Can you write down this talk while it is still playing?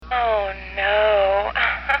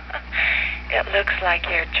Looks like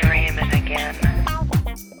you're dreaming again.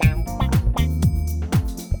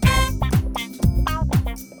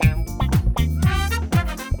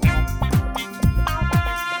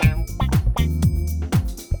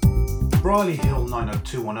 Briley Hill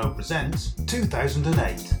 90210 presents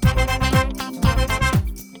 2008.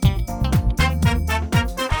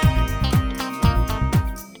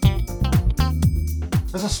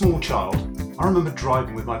 As a small child, I remember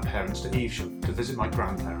driving with my parents to Evesham to visit my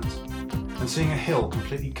grandparents and seeing a hill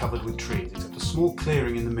completely covered with trees except a small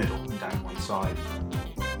clearing in the middle and down one side.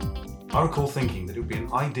 I recall thinking that it would be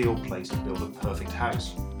an ideal place to build a perfect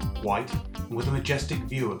house, white and with a majestic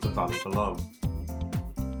view of the valley below.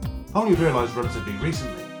 I only realised relatively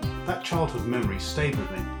recently that childhood memory stayed with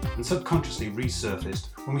me and subconsciously resurfaced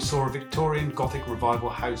when we saw a Victorian Gothic revival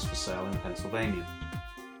house for sale in Pennsylvania.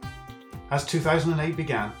 As 2008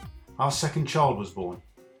 began, our second child was born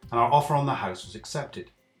and our offer on the house was accepted.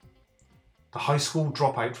 The high school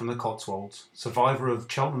dropout from the Cotswolds, survivor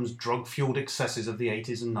of Cheltenham's drug-fuelled excesses of the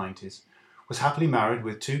 80s and 90s, was happily married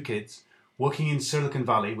with 2 kids, working in Silicon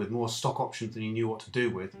Valley with more stock options than he knew what to do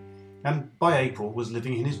with, and by April was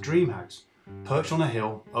living in his dream house, perched on a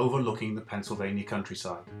hill overlooking the Pennsylvania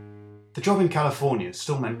countryside. The job in California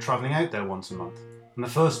still meant travelling out there once a month, and the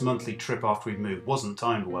first monthly trip after we'd moved wasn't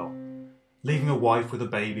timed well. Leaving a wife with a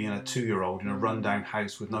baby and a 2-year-old in a run-down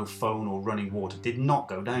house with no phone or running water did not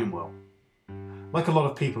go down well. Like a lot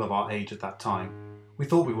of people of our age at that time, we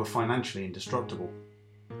thought we were financially indestructible.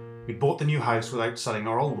 We bought the new house without selling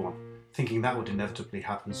our old one, thinking that would inevitably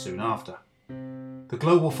happen soon after. The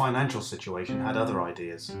global financial situation had other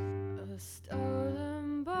ideas. A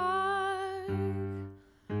stolen bike,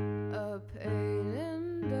 a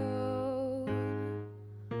paling dough,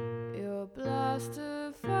 your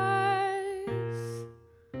blasted face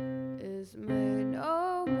is made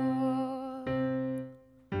no more.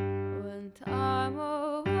 When time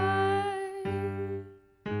away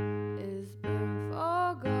is been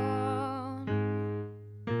forgone,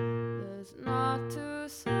 there's not to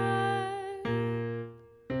say.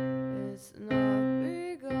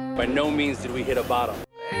 By no means did we hit a bottom.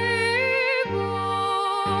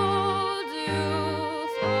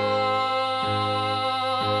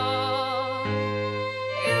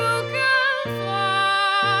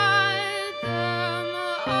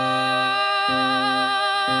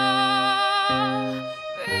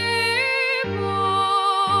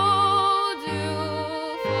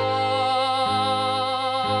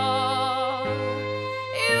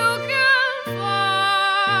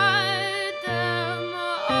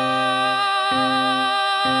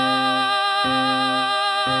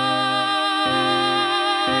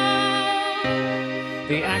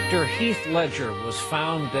 The actor Heath Ledger was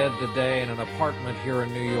found dead today in an apartment here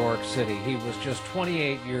in New York City. He was just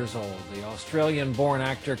 28 years old. The Australian-born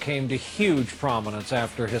actor came to huge prominence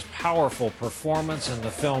after his powerful performance in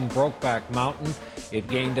the film Brokeback Mountain. It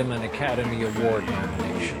gained him an Academy Award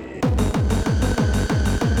nomination.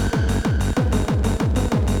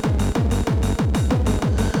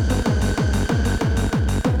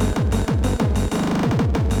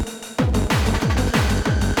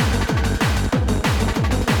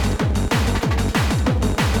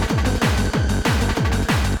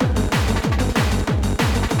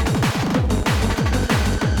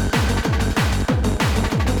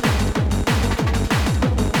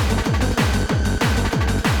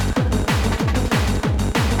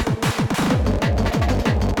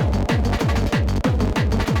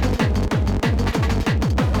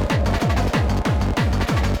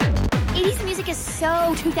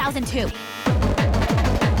 So 2002.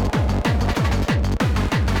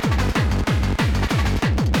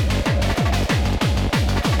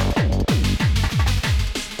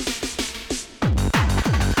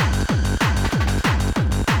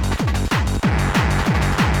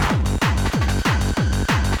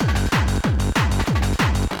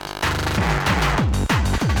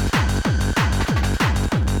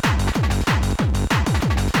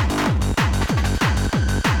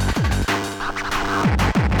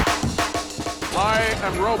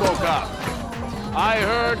 RoboCop. I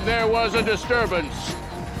heard there was a disturbance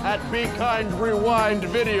at Be Kind Rewind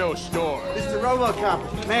video store. Mr.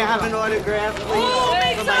 RoboCop, may I have an autograph, please? Oh,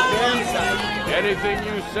 for my grandson. Anything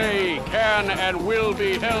you say can and will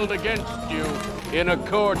be held against you in a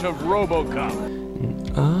court of RoboCop.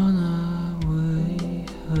 On our way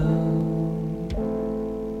home,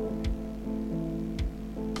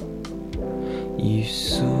 you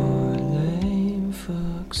saw a lame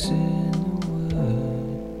fox in the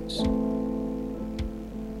woods.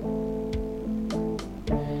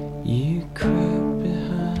 You crept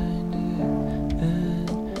behind it and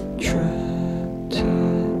trapped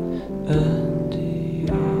it under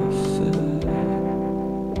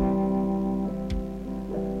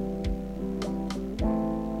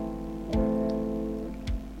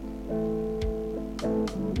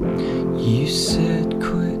You said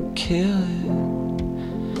quit killing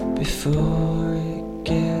before it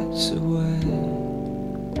gets away,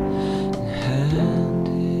 and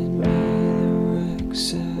handed me the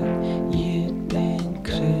rucksack you'd been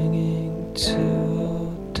clinging to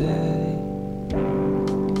all day.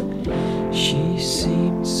 She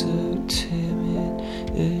seemed so timid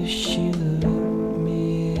as she looked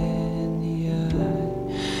me in the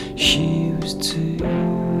eye. She was too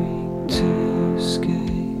weak to escape.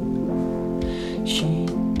 She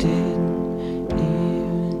didn't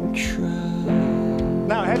even try.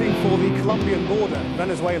 Now heading for the Colombian border,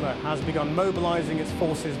 Venezuela has begun mobilizing its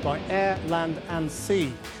forces by air, land and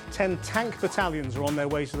sea. 10 tank battalions are on their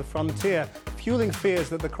way to the frontier, fueling fears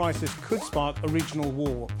that the crisis could spark a regional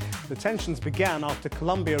war. The tensions began after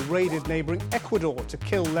Colombia raided neighbouring Ecuador to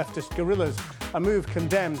kill leftist guerrillas, a move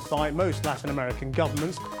condemned by most Latin American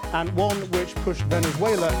governments and one which pushed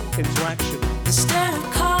Venezuela into action. Instead of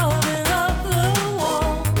calling up the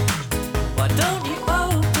wall, why don't you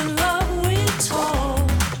open up with tall?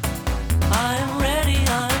 I'm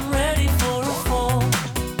ready for a fall.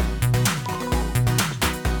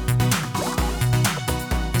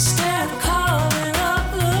 Instead of calling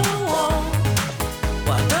up the wall,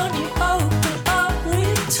 why don't you open up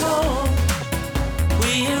with tall?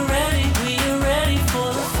 We're ready for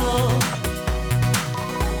the fall.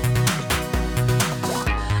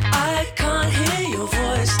 I can't hear your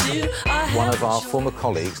voice, do I? One of our former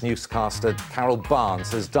colleagues, newscaster Carol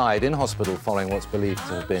Barnes, has died in hospital following what's believed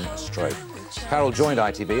to have been a stroke. Carol joined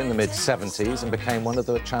ITV in the mid-70s and became one of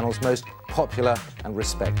the channel's most popular and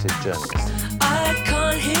respected journalists. I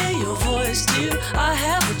can't hear your voice, do I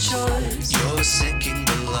have a choice? You're sinking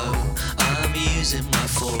below, I'm using my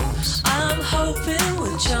force. I'm hoping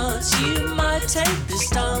with chance you might take this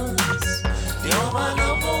dance. You're my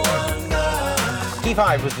number one girl.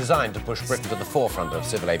 T5 was designed to push Britain to the forefront of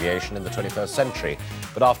civil aviation in the 21st century.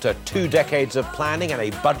 But after 2 decades of planning and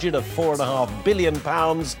a budget of £4.5 billion,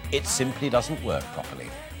 it simply doesn't work properly.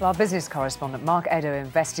 Well, our business correspondent Mark Edo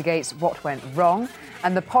investigates what went wrong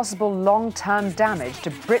and the possible long-term damage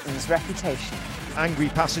to Britain's reputation. Angry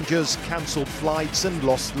passengers, cancelled flights and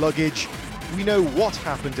lost luggage. We know what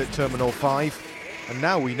happened at Terminal 5, and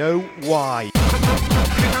now we know why.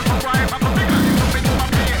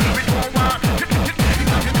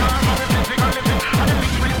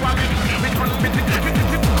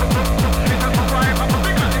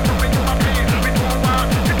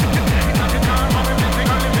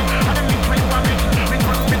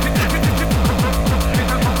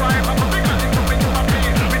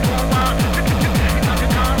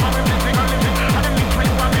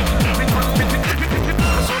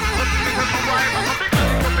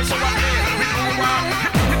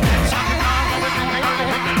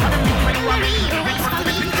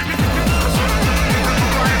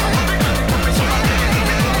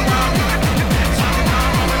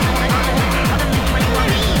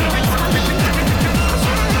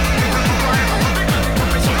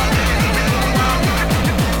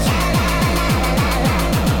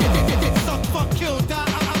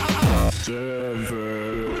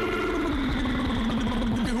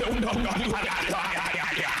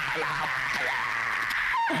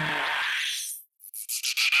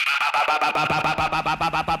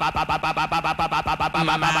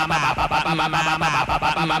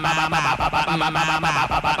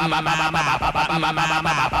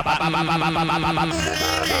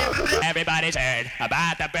 Everybody's heard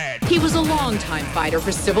about the bird. He was a longtime fighter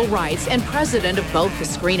for civil rights and president of both the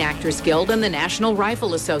Screen Actors Guild and the National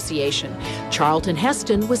Rifle Association. Charlton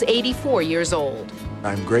Heston was 84 years old.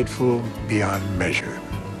 I'm grateful beyond measure.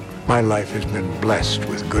 My life has been blessed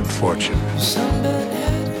with good fortune.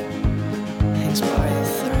 Hangs by a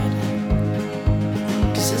thread.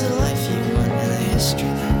 'Cause there's a life you want and a history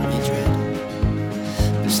that you dread.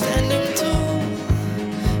 But standing tall,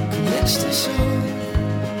 convinced us all.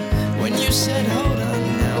 When you said hold on,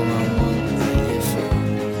 now I won't let you fall.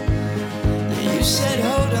 Yeah, you said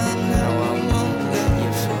hold on, now I won't let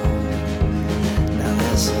you fall. Now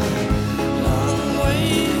there's a long way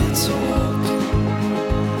to walk,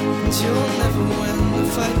 and you'll never win the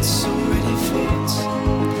fight's already fought.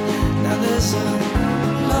 Now there's a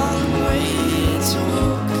long way to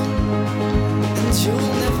walk, and you'll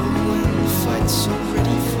never win the fight's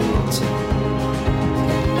already fought.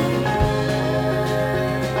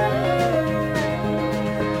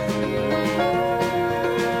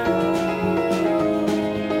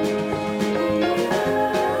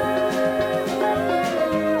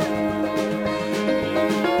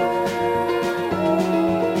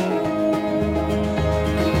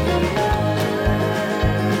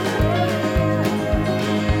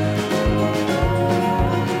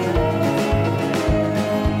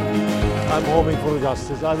 I'm hoping for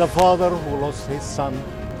justice. As a father who lost his son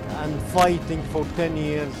and fighting for 10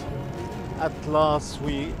 years, at last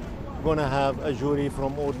we're gonna have a jury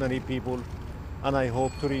from ordinary people, and I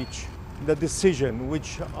hope to reach the decision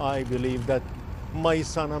which I believe that my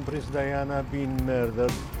son and Princess Diana have been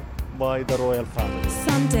murdered by the royal family.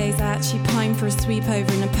 Some days I actually pine for a sweep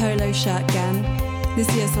over in a polo shirt again.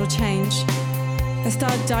 This year saw change. I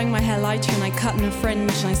started dyeing my hair lighter and I cut in a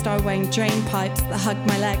fringe, and I started wearing drain pipes that hugged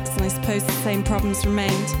my legs, and I suppose the same problems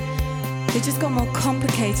remained. They just got more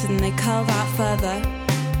complicated and they curled out further.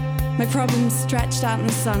 My problems stretched out in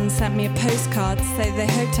the sun, sent me a postcard to say they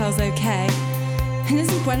hoped I was okay. And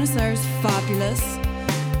isn't Buenos Aires fabulous?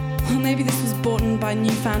 Or maybe this was brought in by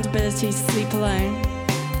newfound ability to sleep alone.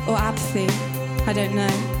 Or apathy, I don't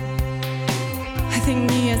know. I think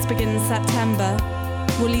New Year's begin in September.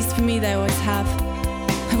 Or at least for me they always have.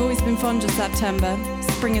 I've always been fond of September.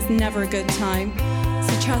 Spring is never a good time.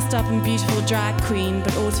 So trussed up and beautiful drag queen,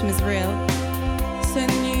 but autumn is real. So in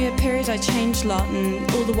the New Year period I changed a lot, and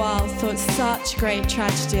all the while thought such a great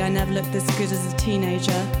tragedy I never looked this good as a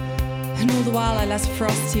teenager. And all the while I let a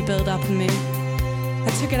ferocity build up in me.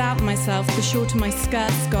 I took it out on myself, the shorter my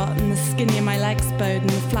skirts got, and the skinnier my legs bowed, and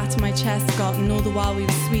the flatter my chest got, and all the while we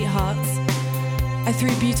were sweethearts. I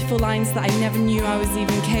threw beautiful lines that I never knew I was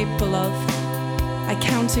even capable of. I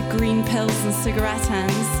counted green pills and cigarette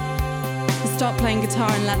ends. I stopped playing guitar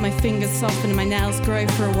and let my fingers soften and my nails grow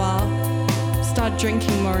for a while. Started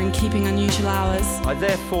drinking more and keeping unusual hours. I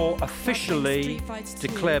therefore officially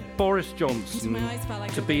declare Boris Johnson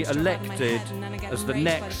to be elected as the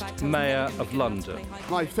next Mayor of London.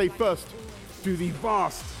 I say first to the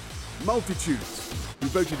vast multitudes who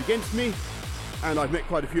voted against me, and I've met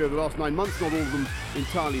quite a few over the last 9 months, not all of them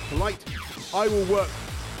entirely polite. I will work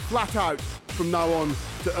flat out from now on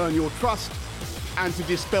to earn your trust and to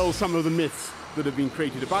dispel some of the myths that have been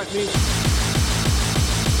created about me.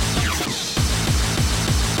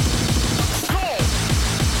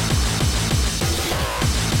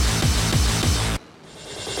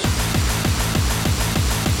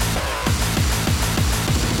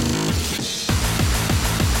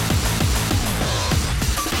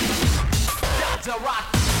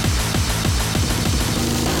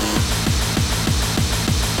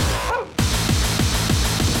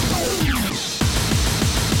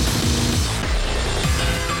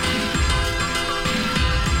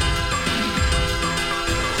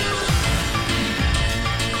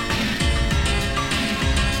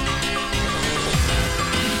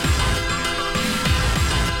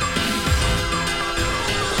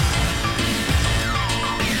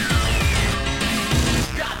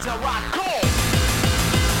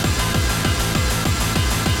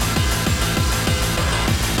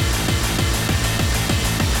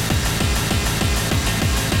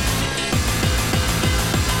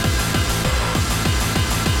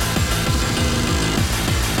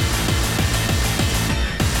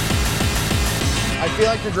 I feel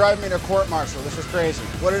like you're driving me to a court-martial. This is crazy.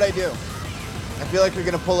 What did I do? I feel like you're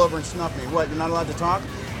going to pull over and snuff me. What, you're not allowed to talk?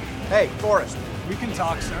 Hey, Forrest. We can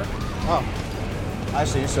talk, sir. Oh, I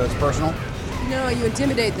see. So it's personal? No, you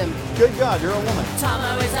intimidate them. Good God, you're a woman.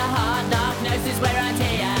 Tomo is a hard knock, knows his way around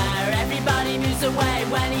here. Everybody moves away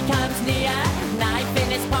when he comes near. Knife in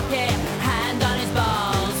his pocket, hand on his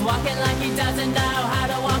balls. Walking like he doesn't know how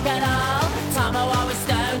to walk at all. Tomo always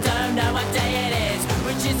stoned, don't know what day it is.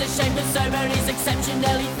 Which is a shame, but sober he's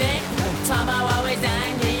exceptionally thick. Tomo always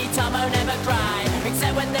angry, Tomo never cry.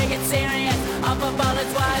 Except when they get serious, off of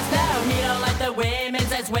bullets wise. No, he don't like the women,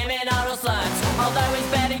 says women are all sluts. Although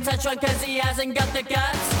he's barely touched one cause he hasn't got the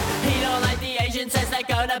guts. He don't like the Asian, says they're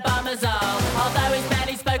gonna bomb us all. Although he's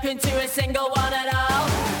barely spoken to a single one at all.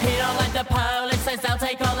 He don't like the police, says they'll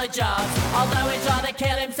take all the jobs. Although he'd rather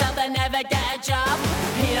kill himself than never get a job.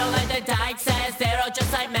 He don't like the dyke, says they're all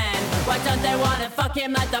just like men. Why don't they wanna fuck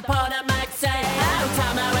him like the porno mag say? Oh,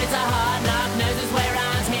 Tomo is a hard knock, knows his way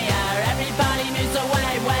around here. Everybody moves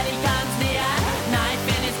away when he comes near. Knife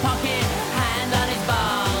in his pocket, hand on his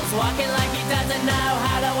balls. Walking like he doesn't know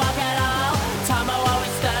how to walk at all. Tomo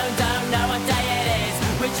always stoned, don't know what day it is.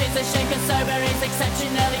 Which is a shame cause sober is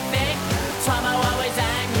exceptionally thick. Tomo always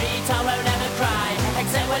angry, Tomo never cry.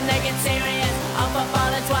 Except when they get serious, off of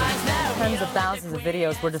bullets wise. Tens of thousands of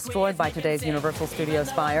videos were destroyed by today's Universal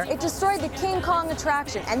Studios fire. It destroyed the King Kong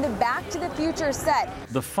attraction and the Back to the Future set.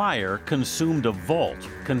 The fire consumed a vault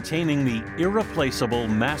containing the irreplaceable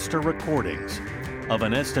master recordings of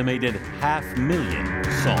an estimated 500,000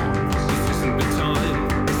 songs. This isn't the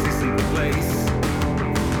time, this isn't the place.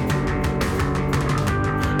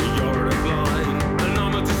 You're a blind and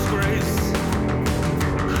I'm a disgrace.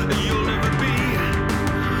 You'll never be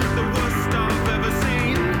the worst I've ever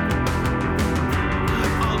seen.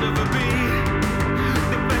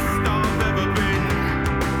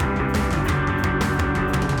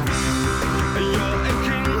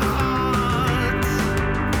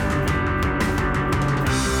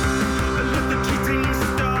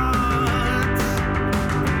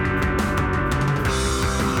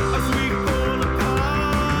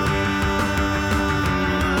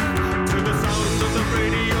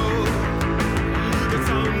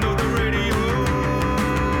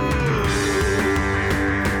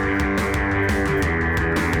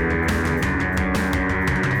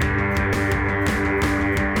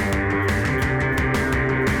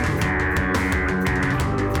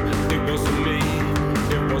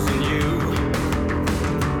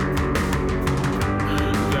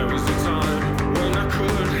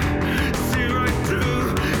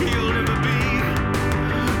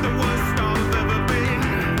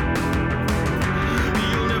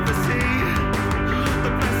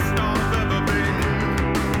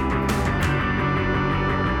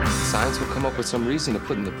 with some reason to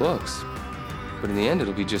put in the books. But in the end,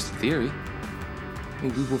 it'll be just a theory. I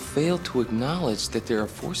mean, we will fail to acknowledge that there are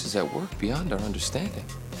forces at work beyond our understanding.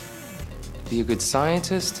 To be a good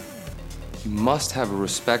scientist, you must have a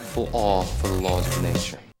respectful awe for the laws of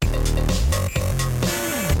nature.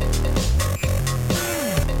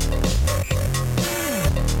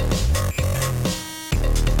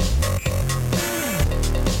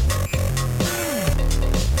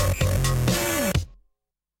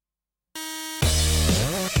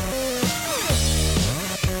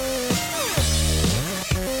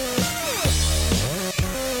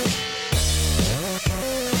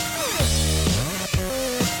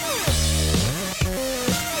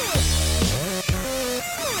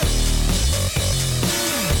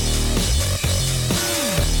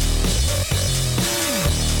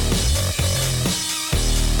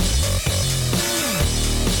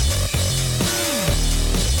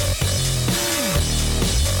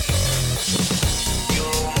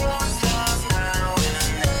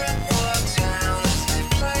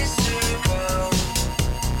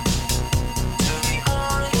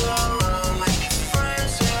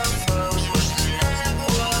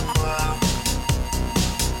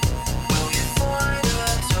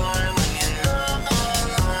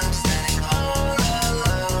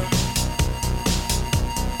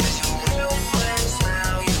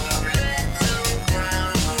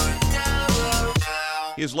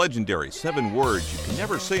 His legendary 7 words you can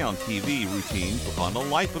never say on TV routine took on a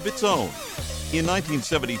life of its own. In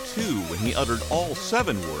 1972, when he uttered all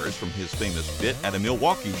 7 words from his famous bit at a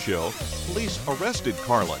Milwaukee show, police arrested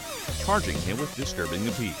Carlin, charging him with disturbing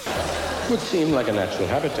the peace. Would seem like a natural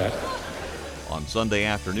habitat. On Sunday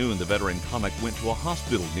afternoon, the veteran comic went to a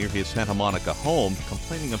hospital near his Santa Monica home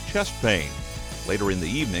complaining of chest pain. Later in the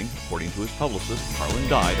evening, according to his publicist, Carlin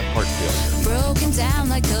died of heart failure. Broken down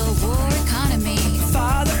like the war economy.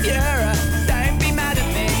 Father Fuhrer, don't be mad at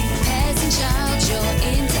me. Peasant child, you're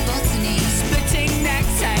into botany. Splitting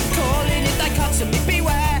necks and calling it dichotomy.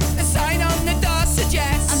 Beware, the sign on the door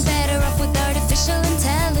suggests I'm better off with artificial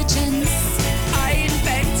intelligence. I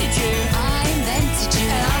invented you,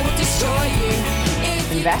 and I will destroy you.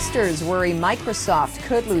 Investors worry Microsoft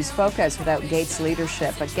could lose focus without Gates'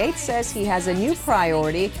 leadership, but Gates says he has a new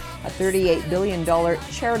priority, a $38 billion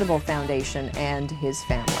charitable foundation, and his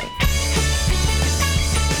family.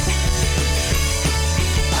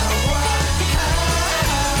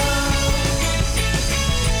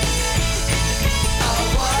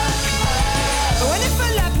 What if a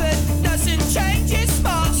leopard doesn't change its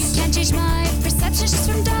spots? You can't change my perceptions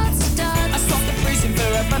from dots to dots. I stopped the bruising for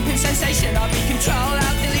a bumping sensation. I'll be control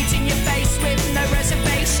out, deleting your face with no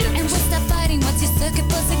reservation. And we'll stop fighting once your circuit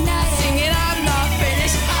was ignited. Singing, I'm not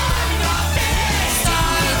finished. I'm not finished.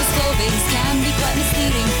 The scoldings can be quite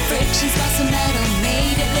misleading. Friction spots of metal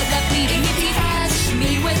made it look like bleeding. If you touch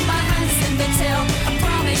me with my hands in the till, I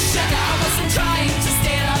promise, sugar, I wasn't trying to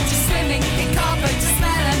steal. I'm just swimming in copper to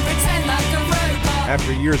smell and pretend like a robot.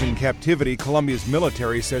 After years in captivity, Colombia's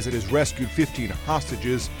military says it has rescued 15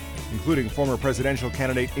 hostages, including former presidential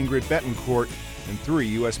candidate Ingrid Betancourt and 3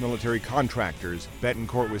 U.S. military contractors.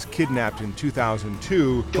 Betancourt was kidnapped in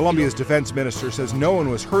 2002. Colombia's defense minister says no one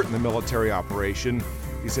was hurt in the military operation.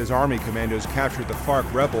 He says Army commandos captured the FARC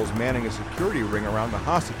rebels manning a security ring around the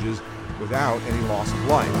hostages without any loss of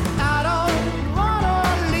life. I don't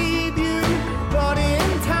wanna leave you, but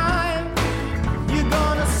in time, you're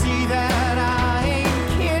gonna see that I ain't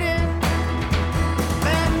kidding.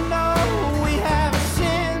 And no, we have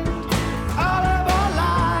sinned all of our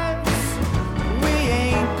lives. We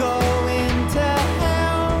ain't going to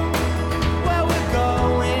hell. Well, we're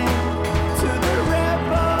going to the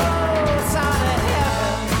rebel side of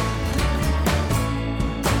heaven.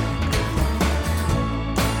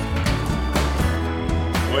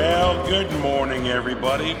 Well, good morning,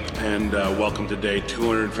 everybody, and welcome to day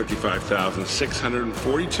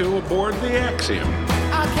 255,642 aboard the Axiom.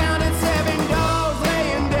 I counted 7 dogs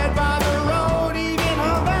laying dead by the road. Even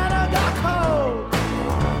Havana got cold.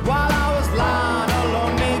 While I was lying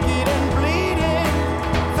alone, naked and bleeding,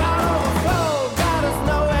 thought overflowed. Got us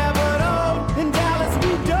nowhere but old. In Dallas,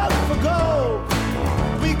 we dug for gold.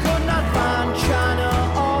 We could not find China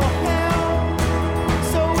or hell,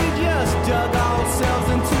 so we just dug ourselves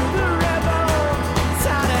into the rebel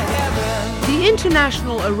side of heaven. The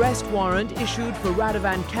international arrest warrant issued for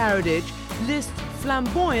Radovan Karadzic lists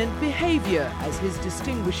flamboyant behavior as his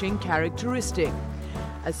distinguishing characteristic.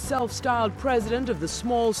 As self-styled president of the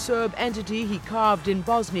small Serb entity he carved in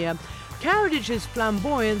Bosnia, Karadzic's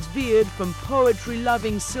flamboyance veered from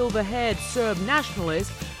poetry-loving silver-haired Serb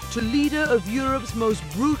nationalist to leader of Europe's most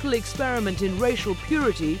brutal experiment in racial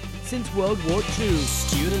purity since World War II.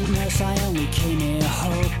 Student nurse, I only came here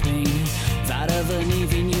hoping that of an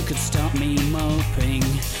evening you could stop me moping.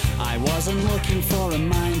 I wasn't looking for a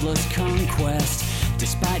mindless conquest,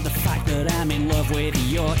 despite the fact that I'm in love with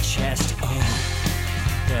your chest. Oh,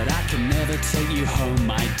 but I can never take you home,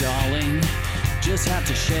 my darling. Just have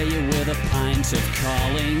to share you with a pint of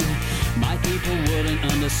calling. My people wouldn't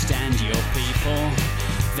understand your people.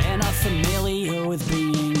 They're not familiar with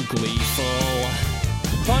being gleeful.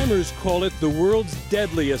 Climbers call it the world's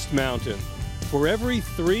deadliest mountain. For every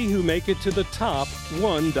 3 who make it to the top,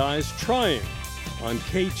 1 dies trying. On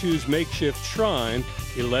K2's makeshift shrine,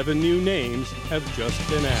 11 new names have just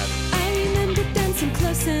been added. I remember dancing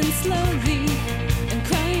close and slowly and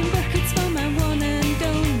crying buckets for my one and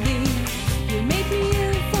only. You made me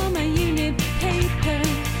ill for my unit paper,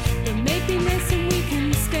 but made me nice and we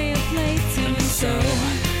can stay up late. And so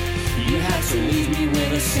you had to leave me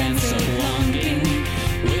with a sense of longing,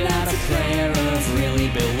 without a prayer of really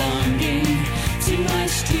belonging to my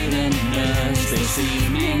student nurse this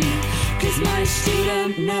evening, 'cause my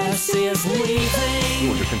student nurse is leaving.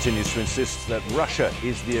 Georgia continues to insist that Russia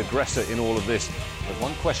is the aggressor in all of this, but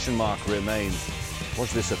one question mark remains.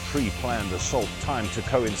 Was this a pre-planned assault timed to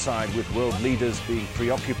coincide with world leaders being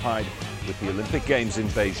preoccupied with the Olympic Games in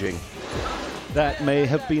Beijing? That may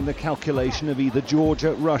have been the calculation of either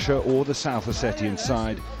Georgia, Russia or the South Ossetian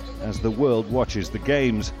side. As the world watches the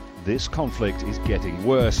Games, this conflict is getting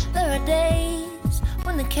worse. There are days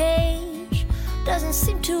when the cage doesn't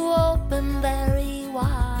seem to open very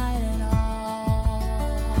wide at all.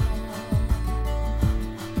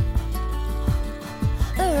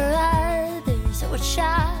 There are others that would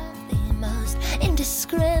shock the most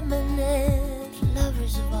indiscriminate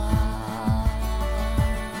lovers of all.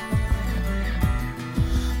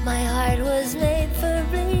 My heart was made for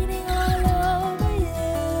bleeding all over you.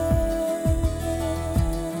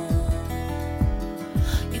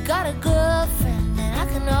 You got a girlfriend and I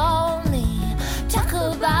can only talk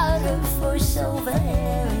about her for so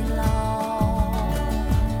very long.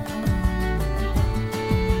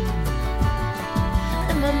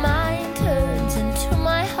 And my mind turns into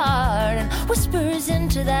my heart and whispers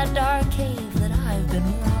into that dark cave that I've been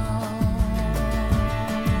wrong.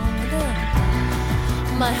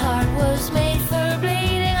 My heart was made for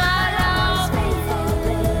bleeding all over you.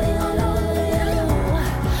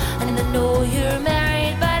 And I know you're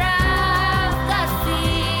married, but I've got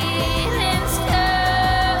feelings too,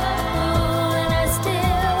 and I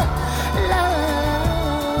still love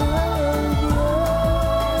you.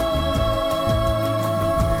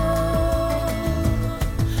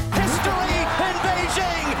 History in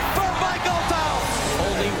Beijing for Michael Phelps.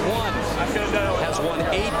 Only one has won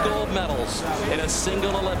 8 gold medals in a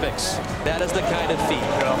single Olympics. That is the kind of feat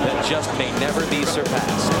that just may never be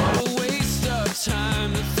surpassed. A waste of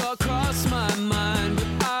time, the thought crossed my mind, but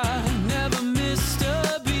I never missed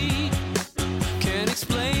a beat. Can't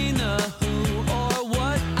explain the who or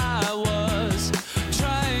what I was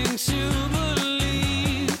trying to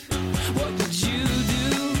believe. What would you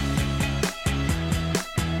do?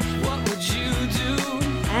 What would you do?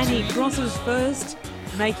 And he crosses first,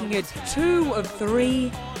 making it 2 of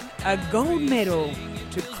 3, a gold medal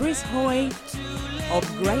to Chris Hoy of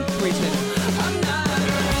Great Britain.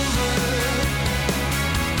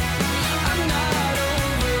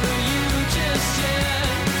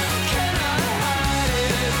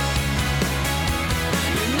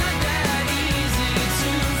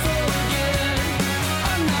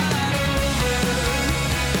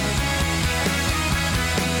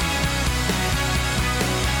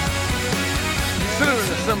 Considering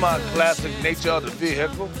the semi-classic nature of the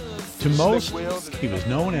vehicle, to most, he was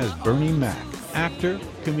known as Bernie Mac. Actor,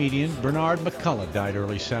 comedian Bernard McCullough died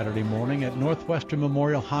early Saturday morning at Northwestern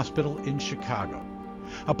Memorial Hospital in Chicago.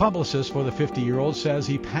 A publicist for the 50-year-old says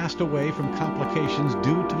he passed away from complications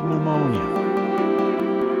due to pneumonia.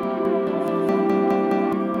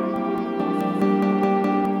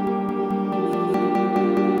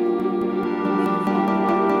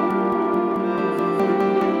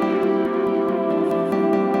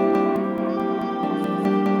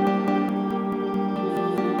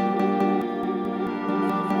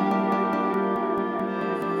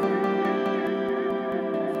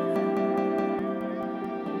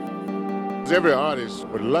 Every artist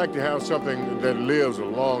would like to have something that lives a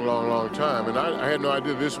long, long, long time, and I had no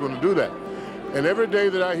idea this was going to do that. And every day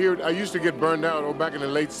that I hear it, I used to get burned out back in the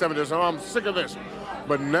late 70s, oh, I'm sick of this.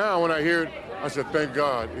 But now when I hear it, I said, thank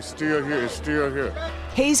God, it's still here, it's still here.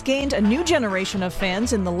 Hayes gained a new generation of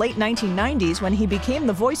fans in the late 1990s when he became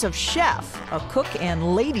the voice of Chef, a cook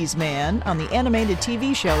and ladies' man on the animated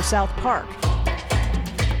TV show South Park.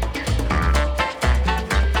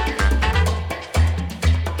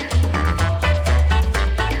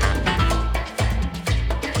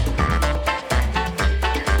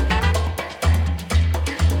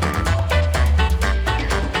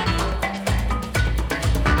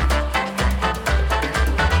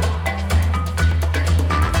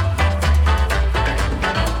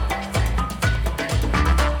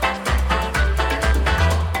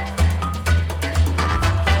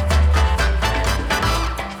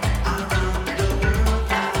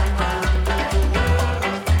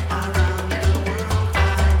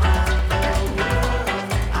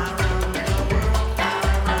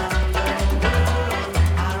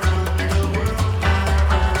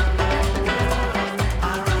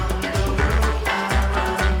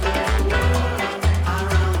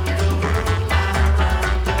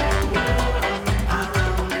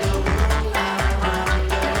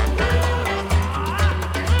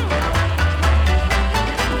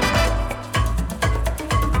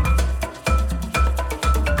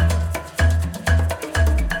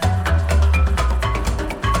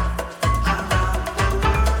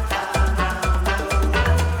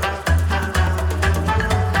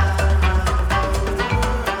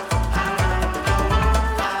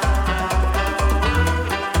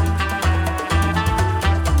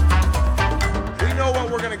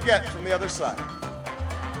 From the other side.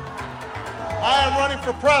 I am running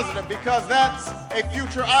for president because that's a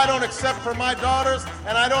future I don't accept for my daughters,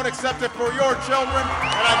 and I don't accept it for your children,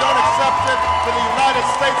 and I don't accept it for the United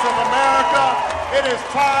States of America. It is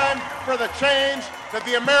time for the change that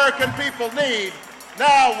the American people need.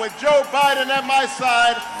 Now, with Joe Biden at my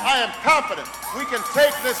side, I am confident we can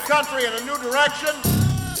take this country in a new direction.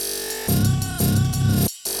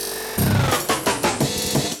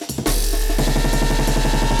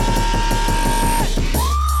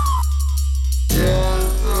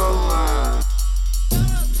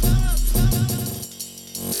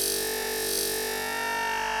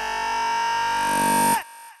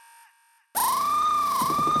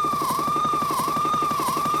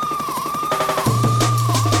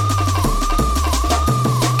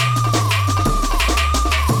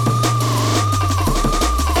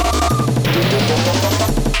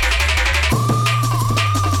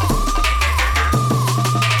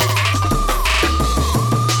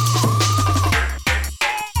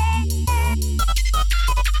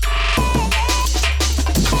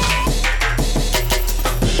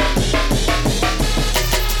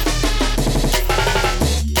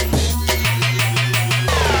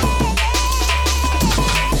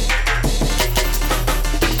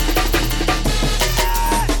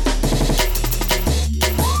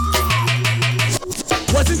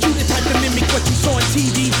 Wasn't you the type to mimic what you saw on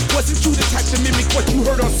TV? Wasn't you the type to mimic what you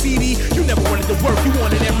heard on CD? You never wanted to work, you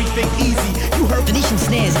wanted everything easy. You heard Venetian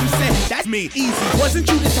snares, you said, that's me, easy. Wasn't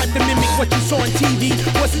you the type to mimic what you saw on TV?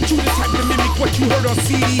 Wasn't you the type to mimic what you heard on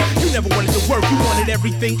CD? You never wanted to work, you wanted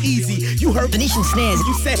everything easy. You heard Venetian snares,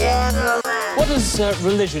 you said... What does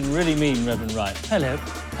religion really mean, Reverend Wright? Hello,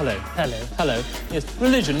 hello, hello, hello. Yes,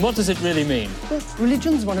 religion, what does it really mean? Well,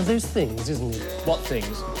 religion's one of those things, isn't it? What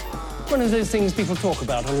things? One of those things people talk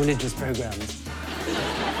about on religious programs.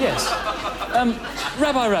 Yes.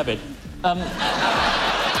 Rabbi Rabbit,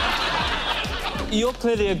 you're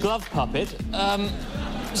clearly a glove puppet.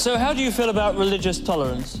 So how do you feel about religious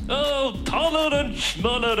tolerance? Oh, tolerance,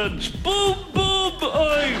 boom, boom,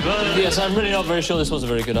 over. Yes, I'm really not very sure this was a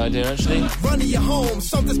very good idea, actually. Run to your home,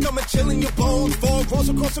 something's coming, chilling your bones. Fall, rolls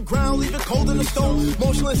across the ground, leave it cold in the stone.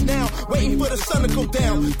 Motionless now, waiting for the sun to go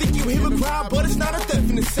down. Think you hear a crowd, but it's not a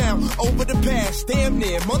definite sound. Over the past, damn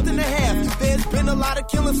near, month and a half. There's been a lot of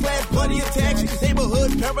killings, bloody attacks.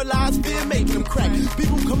 Neighborhood paralyzed, fear making them crack.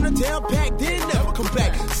 People come to town packed, they never come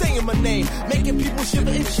back. Saying my name, making people shiver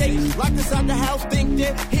and shake. Locked inside the house, think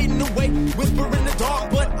they're hidden away. Whisper in the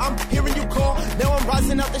dark, but I'm hearing you call. Now I'm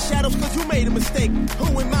rising out the shadows cause you made a mistake.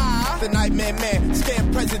 Who am I? The nightmare man,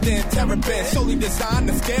 scared president, terror band, solely designed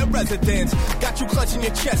to scare residents. Got you clutching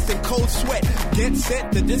your chest in cold sweat. Get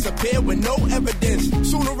set to disappear with no evidence.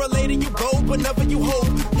 Sooner or later you go, but never you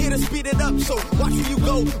hope. Here to speed it up, so watch where you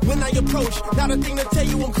go. When I approach, not a thing to tell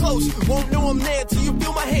you I'm close. Won't know I'm there till you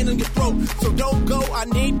feel my hand on your throat. So don't go, I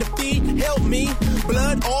need the feed, help me.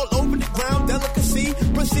 Blood all over the ground, delicacy.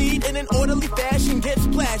 Proceed in an orderly fashion, get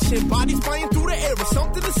splashing. Bodies flying through the air, it's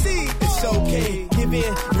something to see. It's okay, give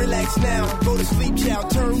in, relax now. Go to sleep, child,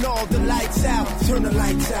 turn all the lights out. Turn the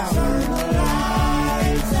lights out. Turn the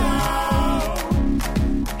lights out.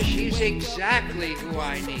 She's exactly who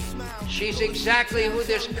I need. She's exactly who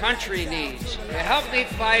this country needs to help me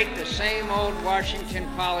fight the same old Washington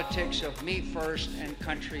politics of me first and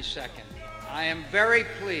country second. I am very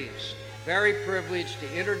pleased, very privileged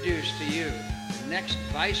to introduce to you the next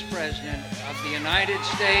Vice President of the United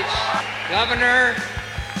States, Governor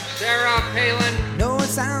Sarah Palin. No, it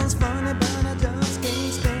sounds funny, but I just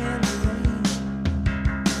can't stand the rain.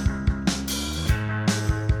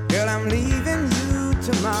 Girl, I'm leaving you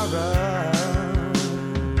tomorrow.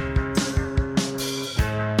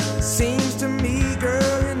 Seems to me,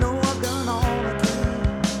 girl, you know I've done all I can.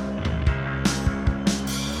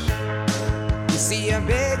 You see a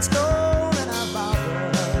big stone and I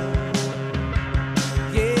borrow.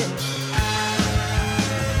 Yeah.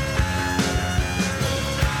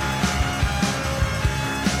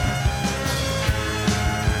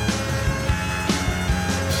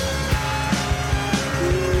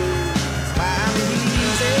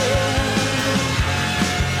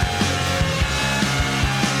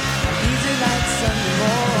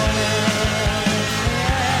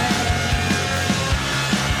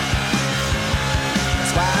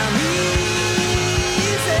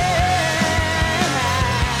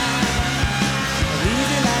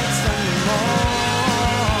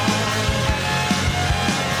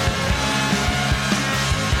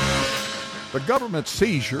 The government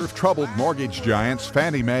seizure of troubled mortgage giants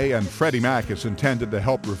Fannie Mae and Freddie Mac is intended to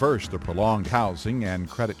help reverse the prolonged housing and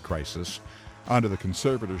credit crisis. Under the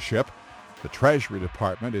conservatorship, the Treasury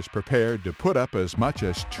Department is prepared to put up as much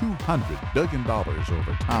as $200 billion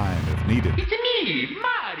over time if needed. It's me,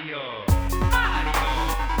 Mario.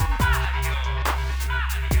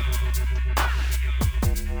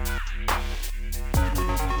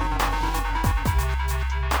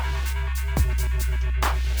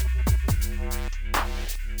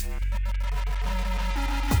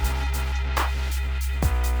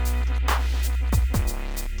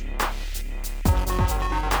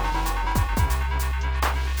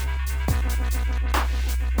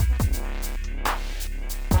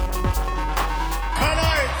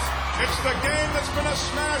 It's the game that's been a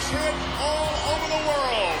smash hit all over the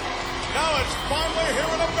world. Now it's finally here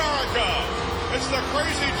in America. It's the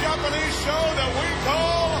crazy Japanese show that we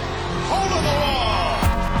call Hole in the Wall.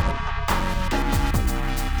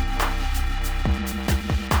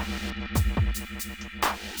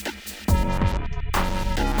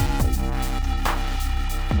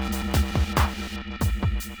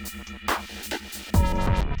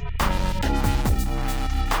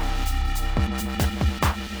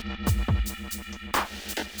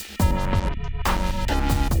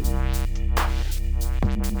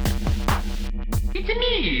 It's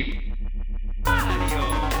me, Mario.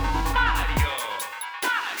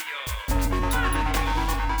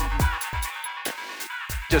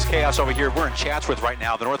 Just chaos over here. We're in Chatsworth right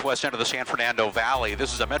now, the northwest end of the San Fernando Valley.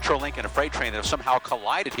 This is a Metrolink and a freight train that have somehow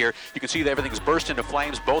collided here. You can see that everything's burst into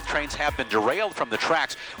flames. Both trains have been derailed from the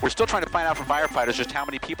tracks. We're still trying to find out from firefighters just how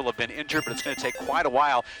many people have been injured, but it's going to take quite a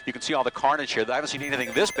while. You can see all the carnage here. I haven't seen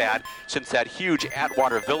anything this bad since that huge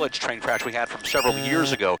Atwater Village train crash we had from several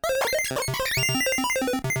years ago.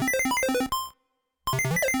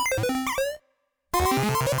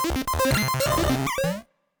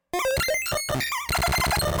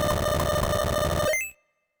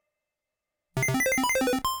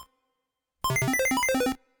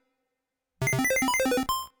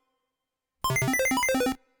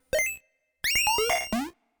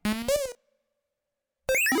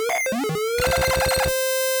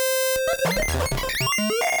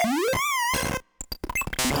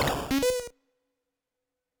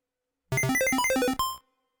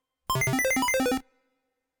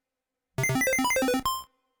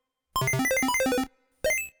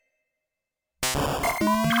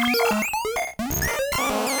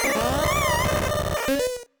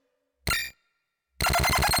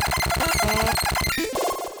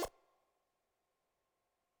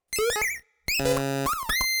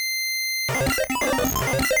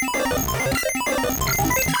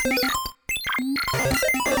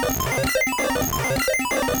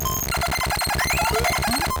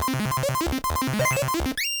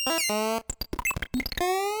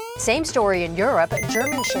 Same story in Europe.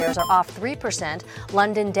 German shares are off 3%,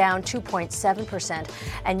 London down 2.7%,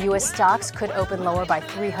 and U.S. stocks could open lower by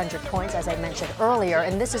 300 points, as I mentioned earlier.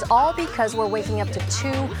 And this is all because we're waking up to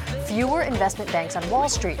 2 fewer investment banks on Wall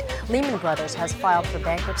Street. Lehman Brothers has filed for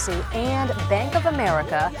bankruptcy, and Bank of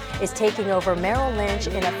America is taking over Merrill Lynch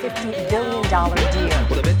in a $50 billion deal.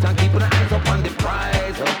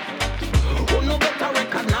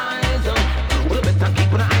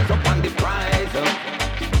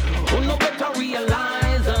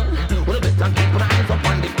 Realize, well, better keep our eyes up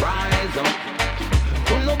on the prize.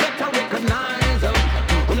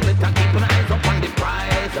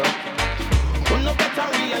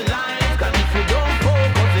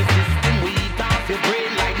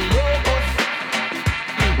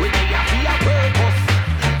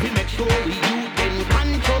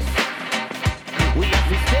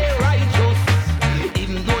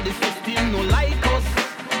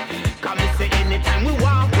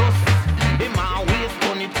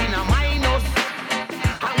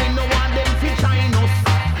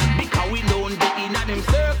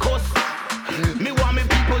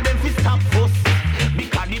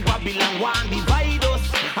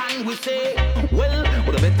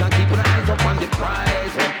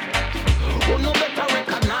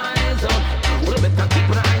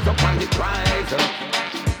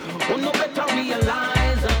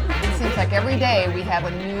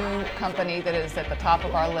 have a new company that is at the top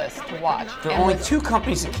of our list to watch. There are only two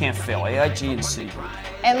companies that can't fail, AIG and Citigroup.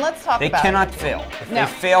 And let's talk They about cannot fail. If No.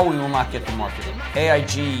 they fail, we will not get the market.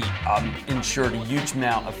 AIG insured a huge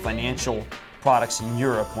amount of financial products in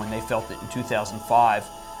Europe when they felt that in 2005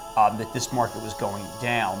 that this market was going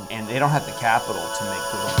down, and they don't have the capital to make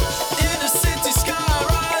good on this. In a city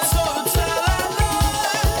skyrise hotel at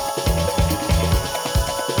night,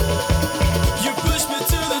 you pushed me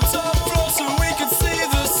to the top floor so we could see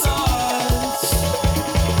the sights.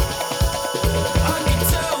 I could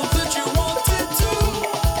tell that you wanted to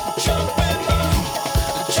jump in love.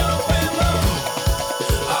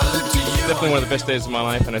 I looked at you. Definitely one of the best days of my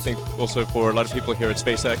life, and I think also for a lot of people here at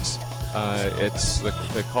SpaceX, it's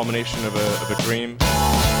the culmination of a dream.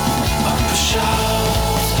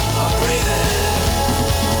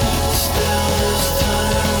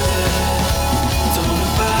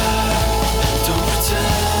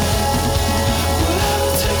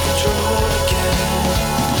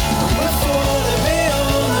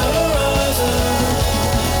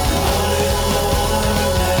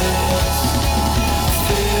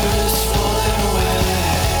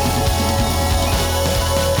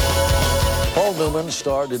 Paul Newman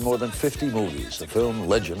starred in more than 50 movies, a film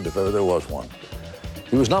legend if ever there was one.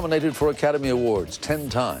 He was nominated for Academy Awards 10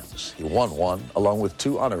 times. He won one, along with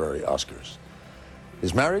 2 honorary Oscars.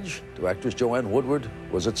 His marriage to actress Joanne Woodward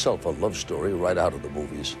was itself a love story right out of the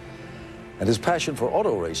movies. And his passion for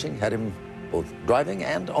auto racing had him both driving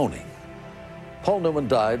and owning. Paul Newman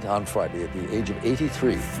died on Friday at the age of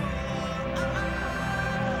 83.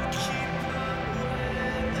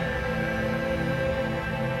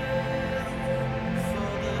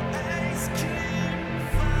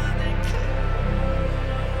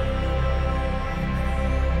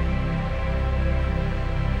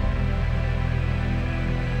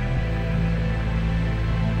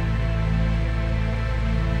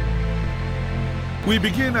 We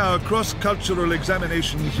begin our cross-cultural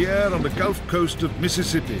examination here on the Gulf Coast of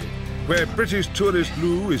Mississippi, where British tourist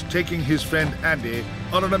Lou is taking his friend Andy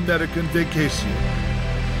on an American vacation.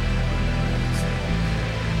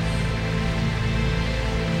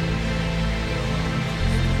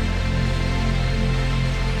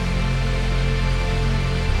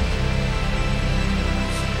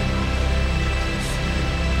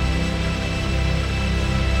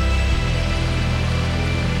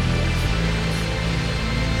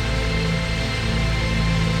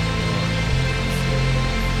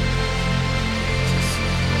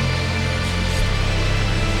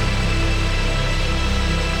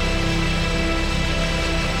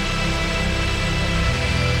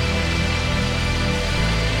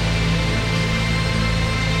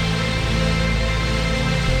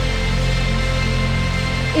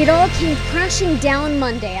 It all came crashing down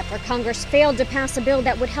Monday after Congress failed to pass a bill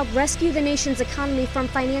that would help rescue the nation's economy from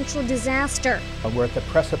financial disaster. We're at the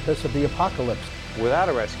precipice of the apocalypse. Without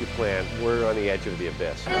a rescue plan, we're on the edge of the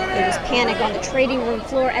abyss. There was panic on the trading room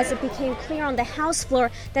floor as it became clear on the House floor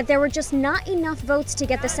that there were just not enough votes to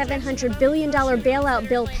get the $700 billion bailout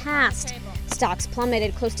bill passed. Stocks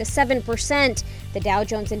plummeted close to 7%. The Dow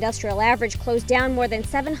Jones Industrial Average closed down more than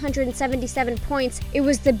 777 points. It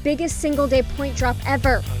was the biggest single-day point drop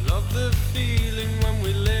ever. I love the feeling when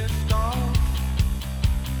we lift off.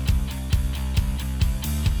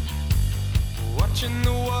 Watching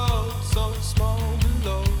the world so small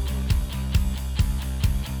below.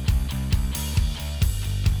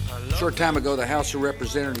 A short time ago, the House of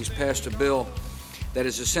Representatives passed a bill that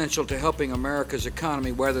is essential to helping America's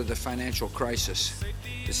economy weather the financial crisis.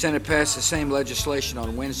 The Senate passed the same legislation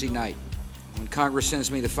on Wednesday night. When Congress sends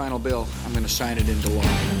me the final bill, I'm going to sign it into law.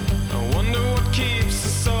 I wonder what keeps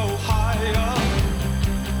us so high up.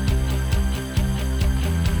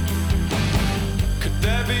 Could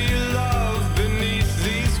there be love beneath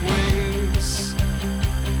these wings?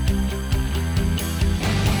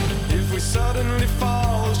 If we suddenly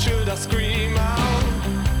fall, should I scream out?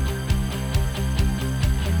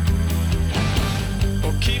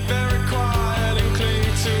 Or keep very quiet and cling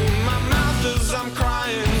to my mouth as I'm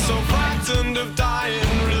crying, so frightened of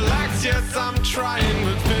dying. Relax, yes, I'm trying,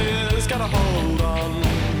 but fear's got a hold on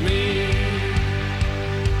me.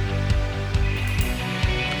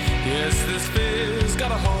 Yes, this fear's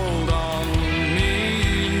got a hold on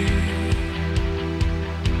me.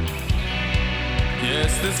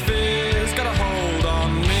 Yes, this fear's got a hold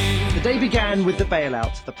on me. The day began with the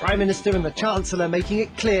bailout, the Prime Minister and the Chancellor making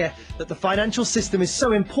it clear that the financial system is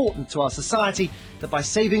so important to our society that by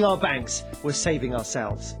saving our banks, we're saving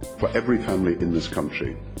ourselves. For every family in this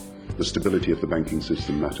country, the stability of the banking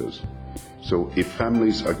system matters. So if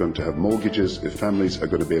families are going to have mortgages, if families are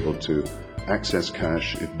going to be able to access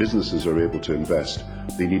cash, if businesses are able to invest,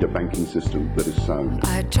 they need a banking system that is sound.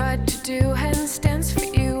 I tried to do handstands for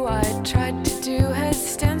you. I tried to do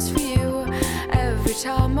headstands for you. Every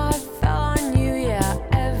time I fell on you, yeah,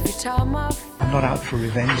 every time I fell. I'm not out for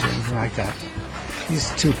revenge or anything like that.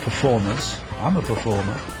 These two performers, I'm a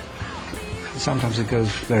performer. Sometimes it goes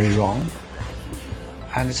very wrong,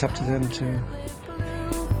 and it's up to them to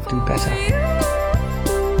do better.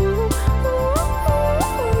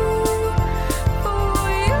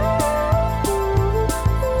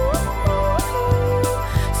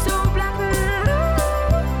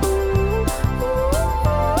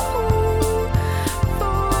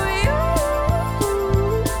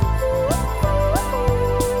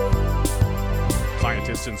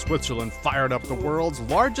 In Switzerland fired up the world's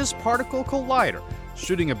largest particle collider,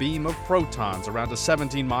 shooting a beam of protons around a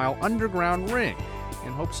 17-mile underground ring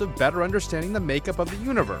in hopes of better understanding the makeup of the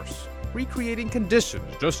universe, recreating conditions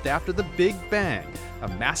just after the Big Bang, a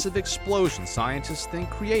massive explosion scientists think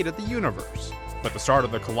created the universe. But the start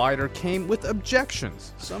of the collider came with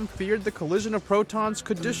objections. Some feared the collision of protons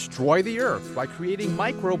could destroy the Earth by creating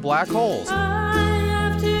micro black holes. I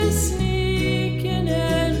have to sneak in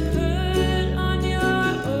and put on your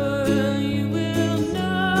oil. You will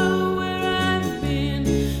know where I've been,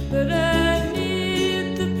 but I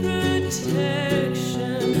need the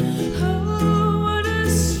protection. Oh, what a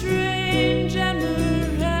strange and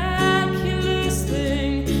miraculous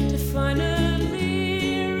thing to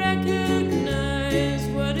finally recognize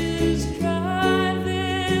what is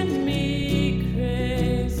driving me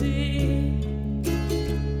crazy.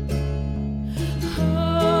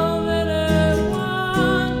 All that I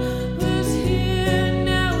want was here,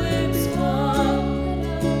 now it's gone.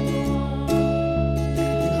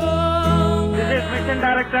 This is Mission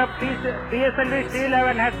Director PSLV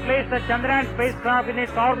C-11 has placed the Chandrayaan spacecraft in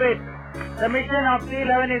its orbit. The mission of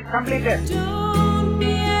C-11 is completed. Don't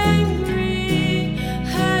be angry,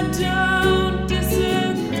 I don't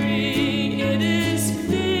disagree. It is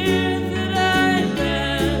clear that I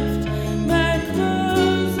left my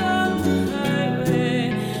clothes on the highway,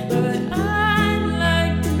 but I'd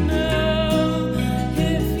like to know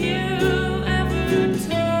if you ever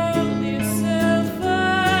told yourself I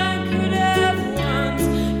could have once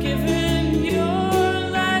given your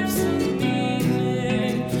life some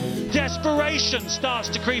meaning. Desperation starts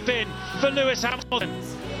to creep in for Lewis Hamilton.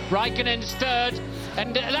 Raikkonen's third,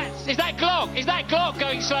 and is that Glock? Is that Glock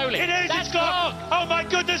going slowly? It is, That's it's Glock. Oh my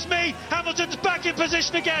goodness me, Hamilton's back in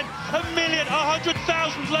position again.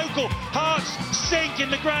 100,000 local hearts sink in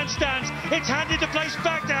the grandstands. It's handed the place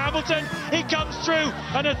back to Hamilton. He comes through,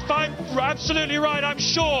 and if I'm absolutely right, I'm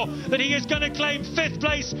sure that he is going to claim 5th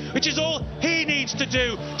place, which is all he needs to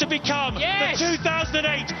do to become the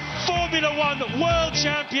 2008 Formula One World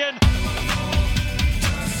Champion.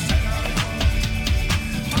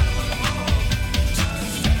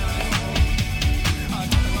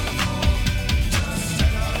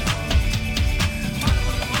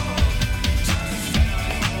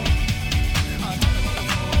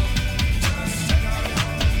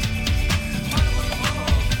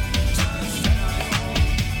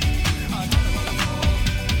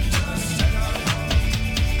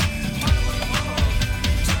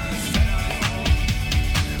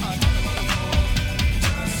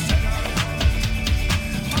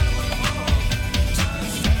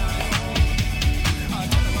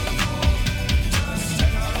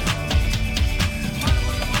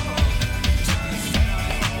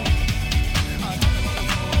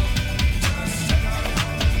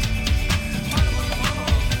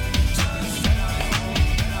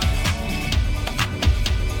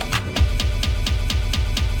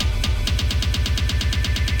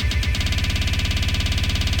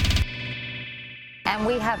 And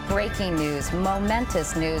we have breaking news,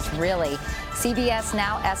 momentous news, really. CBS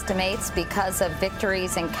now estimates because of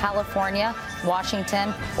victories in California,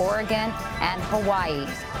 Washington, Oregon, and Hawaii.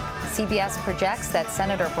 CBS projects that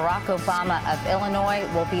Senator Barack Obama of Illinois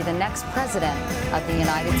will be the next president of the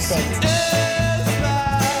United States.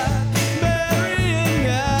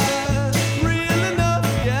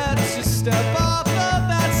 Step off of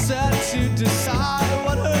that set to decide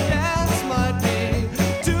what her dance might be.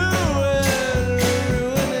 Doing,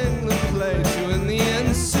 ruining the play, to in the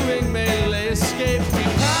ensuing melee escape. We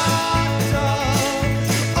packed up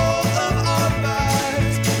all of our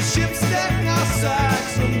bags, ships decking our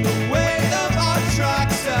sacks from the weight of our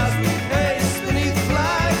tracks as we pace beneath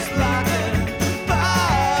flags black and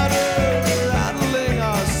battered, rattling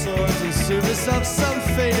our swords in service of some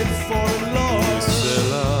faded foreign lord.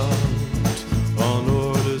 On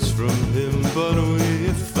orders from him, but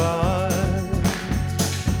we find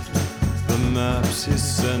the maps he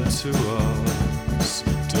sent to us.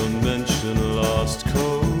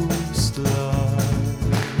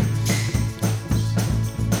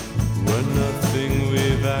 nothing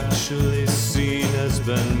we've actually seen has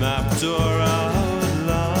been mapped or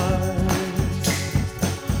outlined.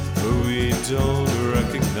 We don't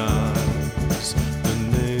recognize the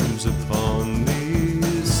names upon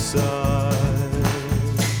these signs.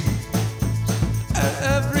 And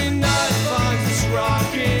every night finds us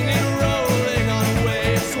rocking and rolling on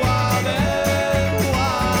waves wild and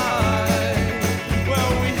wide.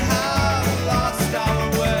 Well, we have lost our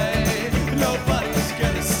way. Nobody's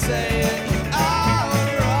gonna say it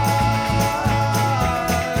outright.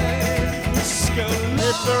 We're just gonna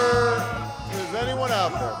If there is anyone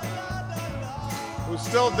out there who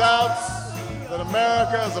still doubts that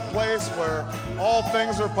America is a place where all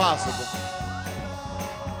things are possible,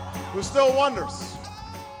 who still wonders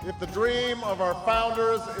if the dream of our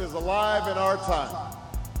founders is alive in our time,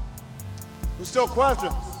 who still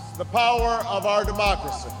questions the power of our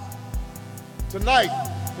democracy, tonight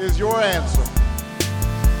is your answer.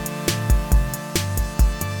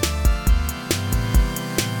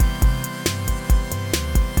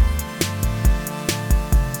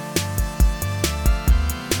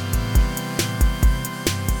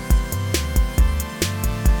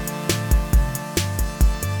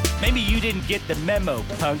 Maybe you didn't get the memo,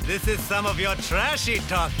 punk. This is some of your trashy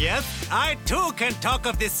talk, yes? I too can talk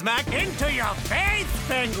of this smack into your face,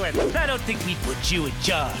 Penguin! I don't think we put you in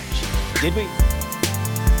charge. Did we?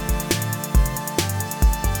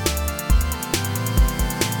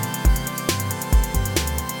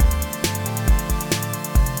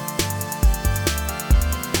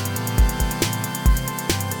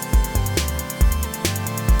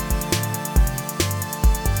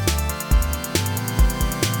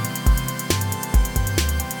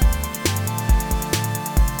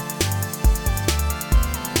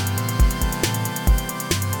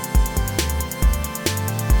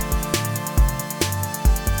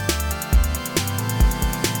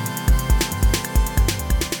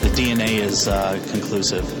 DNA is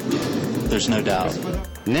conclusive. There's no doubt.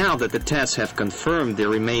 Now that the tests have confirmed the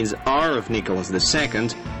remains are of Nicholas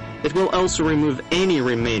II, it will also remove any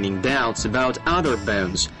remaining doubts about other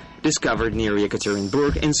bones discovered near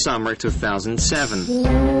Yekaterinburg in summer 2007.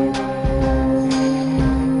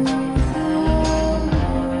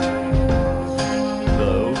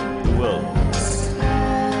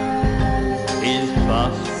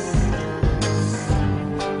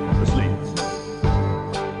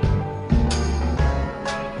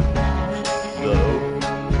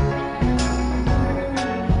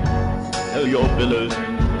 Your billows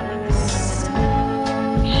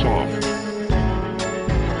soft,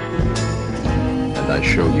 and I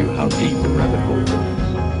show you how deep the rabbit hole goes.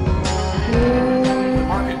 The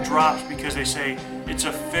market drops because they say it's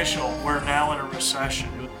official, we're now in a recession.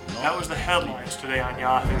 That was the headlines today on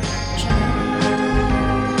Yahoo News.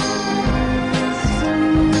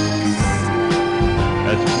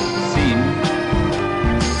 As seen.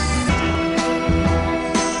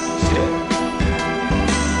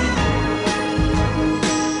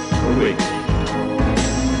 Wait. Does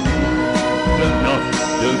not.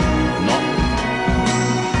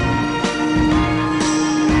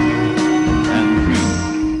 And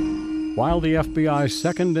breathe. While the FBI's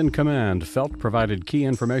second-in-command Felt provided key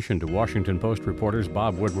information to Washington Post reporters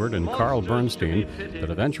Bob Woodward and Carl Bernstein that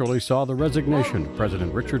eventually saw the resignation of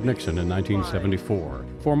President Richard Nixon in 1974.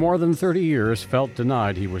 For more than 30 years, Felt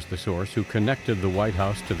denied he was the source who connected the White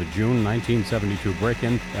House to the June 1972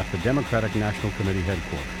 break-in at the Democratic National Committee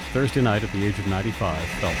headquarters. Thursday night, at the age of 95,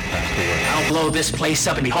 Felt passed away. I'll blow this place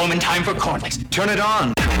up and be home in time for cornflakes. Turn it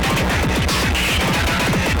on!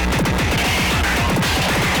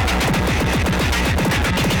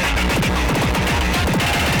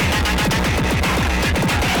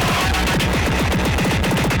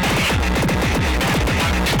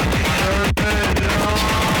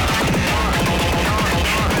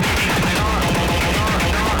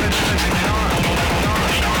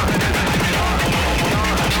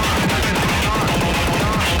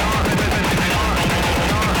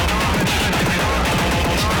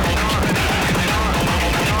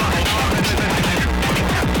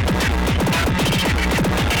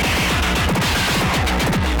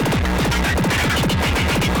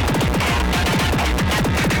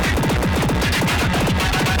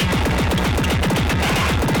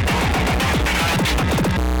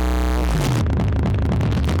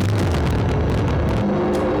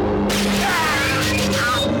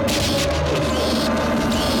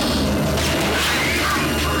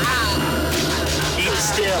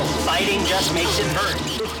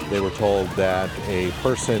 They were told that a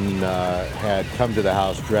person had come to the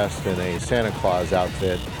house dressed in a Santa Claus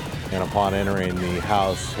outfit, and upon entering the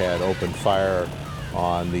house had opened fire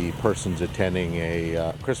on the persons attending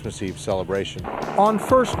a Christmas Eve celebration. On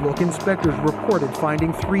first look, inspectors reported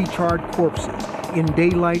finding 3 charred corpses. In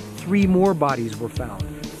daylight, 3 more bodies were found.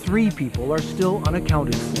 3 people are still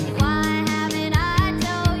unaccounted for.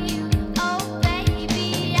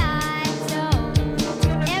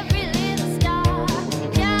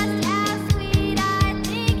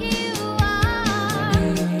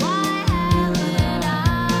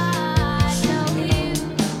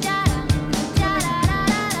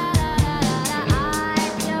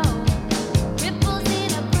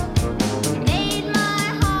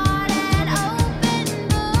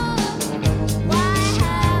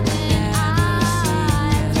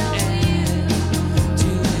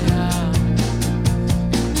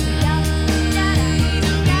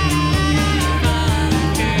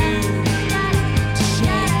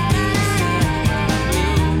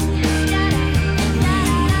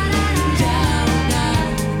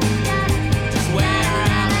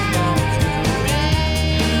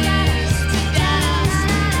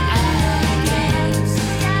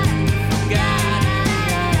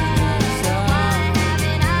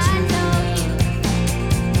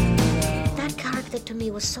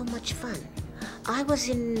 So much fun. I was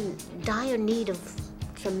in dire need of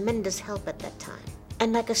tremendous help at that time.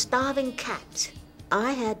 And like a starving cat,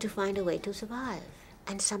 I had to find a way to survive.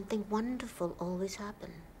 And something wonderful always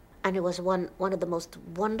happened. And it was one of the most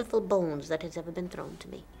wonderful bones that has ever been thrown to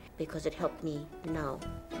me, because it helped me now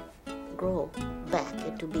grow back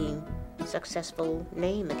into being a successful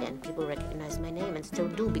name again. People recognize my name and still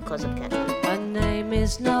do because of Cat. My name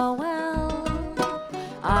is Noel.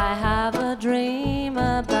 I have a dream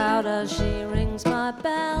about her, she rings my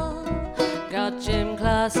bell. Got gym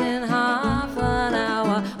class in half an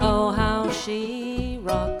hour, oh how she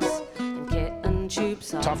rocks in kit and tube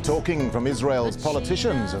socks. Tough talking from Israel's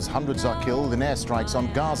politicians as hundreds are killed in airstrikes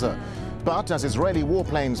on Gaza. But as Israeli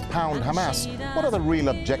warplanes pound Hamas, what are the real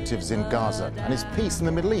objectives in Gaza? And is peace in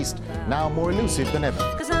the Middle East now more elusive than ever?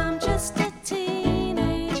 'Cause I'm just a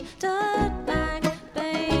teenage dirtbag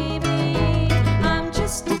baby. I'm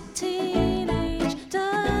just a teenage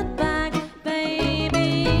dirtbag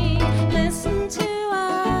baby. Listen to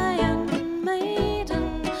Iron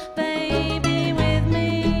Maiden, baby, with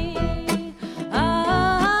me.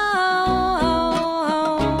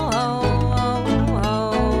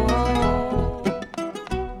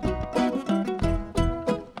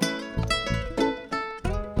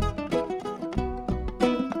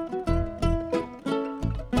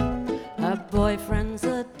 Her boyfriend's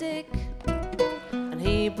a dick, and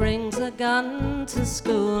he brings a gun to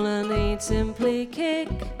school, and he'd simply kick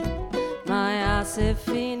my ass if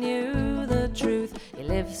he knew the truth. He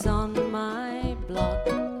lives on my block,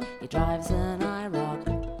 he drives an IROC,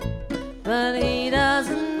 but he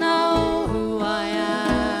doesn't know who I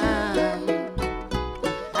am,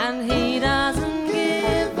 and he doesn't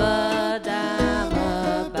give a damn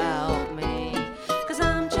about me, 'cause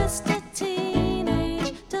I'm just a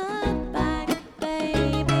teenage dirtbag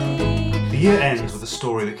baby. The year ends with a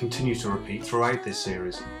story that continues to repeat throughout this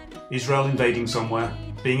series. Israel invading somewhere,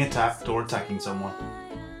 being attacked or attacking someone.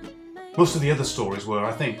 Most of the other stories were,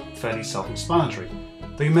 I think, fairly self-explanatory,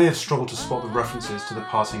 though you may have struggled to spot the references to the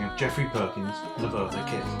passing of Jeffrey Perkins and of Eartha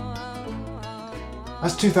Kitt.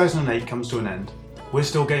 As 2008 comes to an end, we're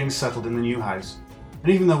still getting settled in the new house,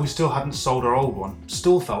 and even though we still hadn't sold our old one,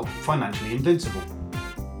 still felt financially invincible.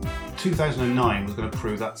 2009 was going to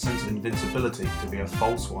prove that sense of invincibility to be a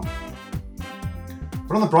false one.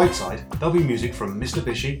 But on the bright side, there'll be music from Mr.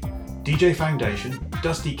 Bishy, DJ Foundation,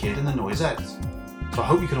 Dusty Kid and the Noisettes. So I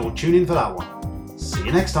hope you can all tune in for that one. See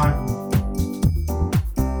you next time.